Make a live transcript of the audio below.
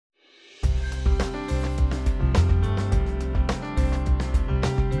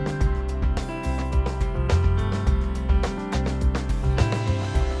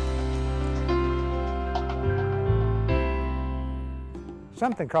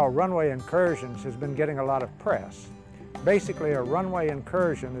Something called runway incursions has been getting a lot of press. Basically, a runway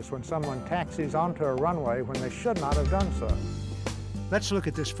incursion is when someone taxis onto a runway when they should not have done so. Let's look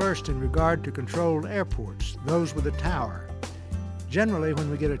at this first in regard to controlled airports, those with a tower. Generally,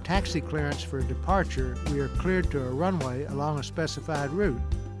 when we get a taxi clearance for a departure, we are cleared to a runway along a specified route.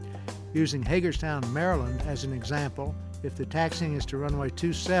 Using Hagerstown, Maryland as an example, if the taxiing is to runway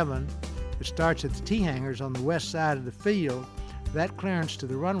 27, it starts at the T-hangars on the west side of the field. That clearance to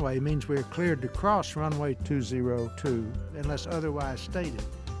the runway means we are cleared to cross runway 202 unless otherwise stated.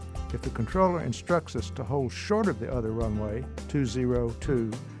 If the controller instructs us to hold short of the other runway,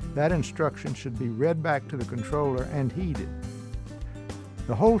 202, that instruction should be read back to the controller and heeded.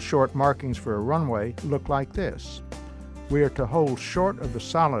 The hold short markings for a runway look like this. We are to hold short of the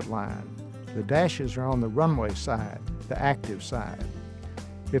solid line. The dashes are on the runway side, the active side.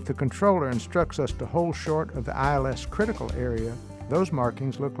 If the controller instructs us to hold short of the ILS critical area, those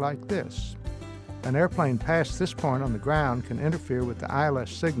markings look like this. An airplane past this point on the ground can interfere with the ILS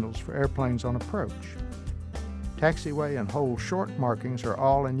signals for airplanes on approach. Taxiway and hold short markings are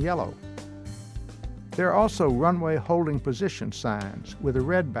all in yellow. There are also runway holding position signs with a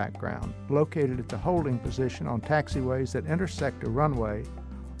red background located at the holding position on taxiways that intersect a runway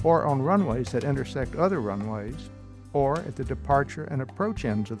or on runways that intersect other runways or at the departure and approach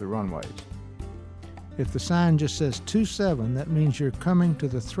ends of the runways. If the sign just says 27, that means you're coming to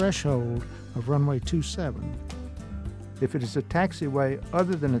the threshold of runway 27. If it is a taxiway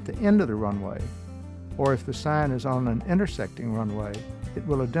other than at the end of the runway, or if the sign is on an intersecting runway, it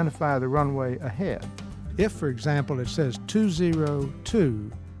will identify the runway ahead. If, for example, it says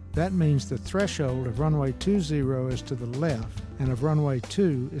 202, that means the threshold of runway 20 is to the left and of runway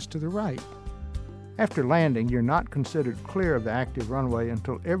 2 is to the right. After landing, you're not considered clear of the active runway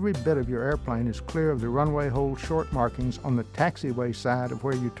until every bit of your airplane is clear of the runway hold short markings on the taxiway side of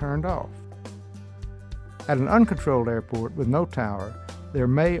where you turned off. At an uncontrolled airport with no tower, there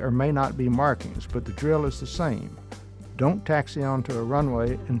may or may not be markings, but the drill is the same. Don't taxi onto a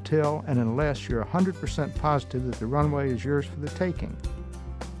runway until and unless you're 100% positive that the runway is yours for the taking.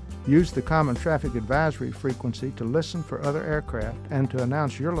 Use the Common Traffic Advisory frequency to listen for other aircraft and to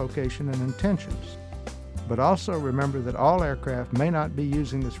announce your location and intentions. But also remember that all aircraft may not be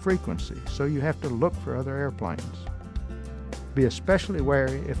using this frequency, so you have to look for other airplanes. Be especially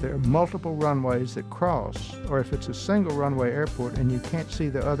wary if there are multiple runways that cross, or if it's a single runway airport and you can't see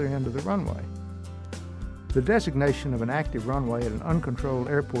the other end of the runway. The designation of an active runway at an uncontrolled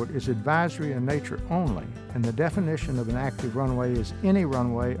airport is advisory in nature only, and the definition of an active runway is any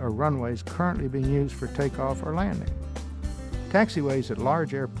runway or runways currently being used for takeoff or landing. Taxiways at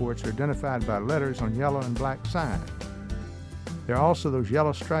large airports are identified by letters on yellow and black signs. There are also those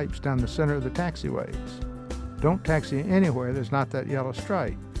yellow stripes down the center of the taxiways. Don't taxi anywhere there's not that yellow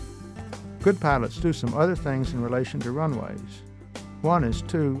stripe. Good pilots do some other things in relation to runways. One is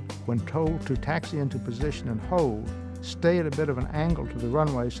to, when told to taxi into position and hold, stay at a bit of an angle to the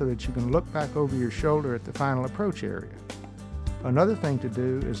runway so that you can look back over your shoulder at the final approach area. Another thing to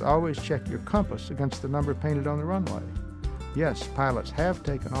do is always check your compass against the number painted on the runway. Yes, pilots have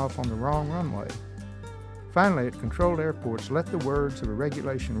taken off on the wrong runway. Finally, at controlled airports, let the words of a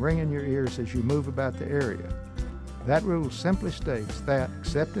regulation ring in your ears as you move about the area. That rule simply states that,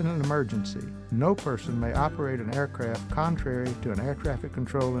 except in an emergency, no person may operate an aircraft contrary to an air traffic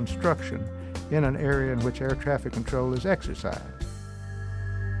control instruction in an area in which air traffic control is exercised.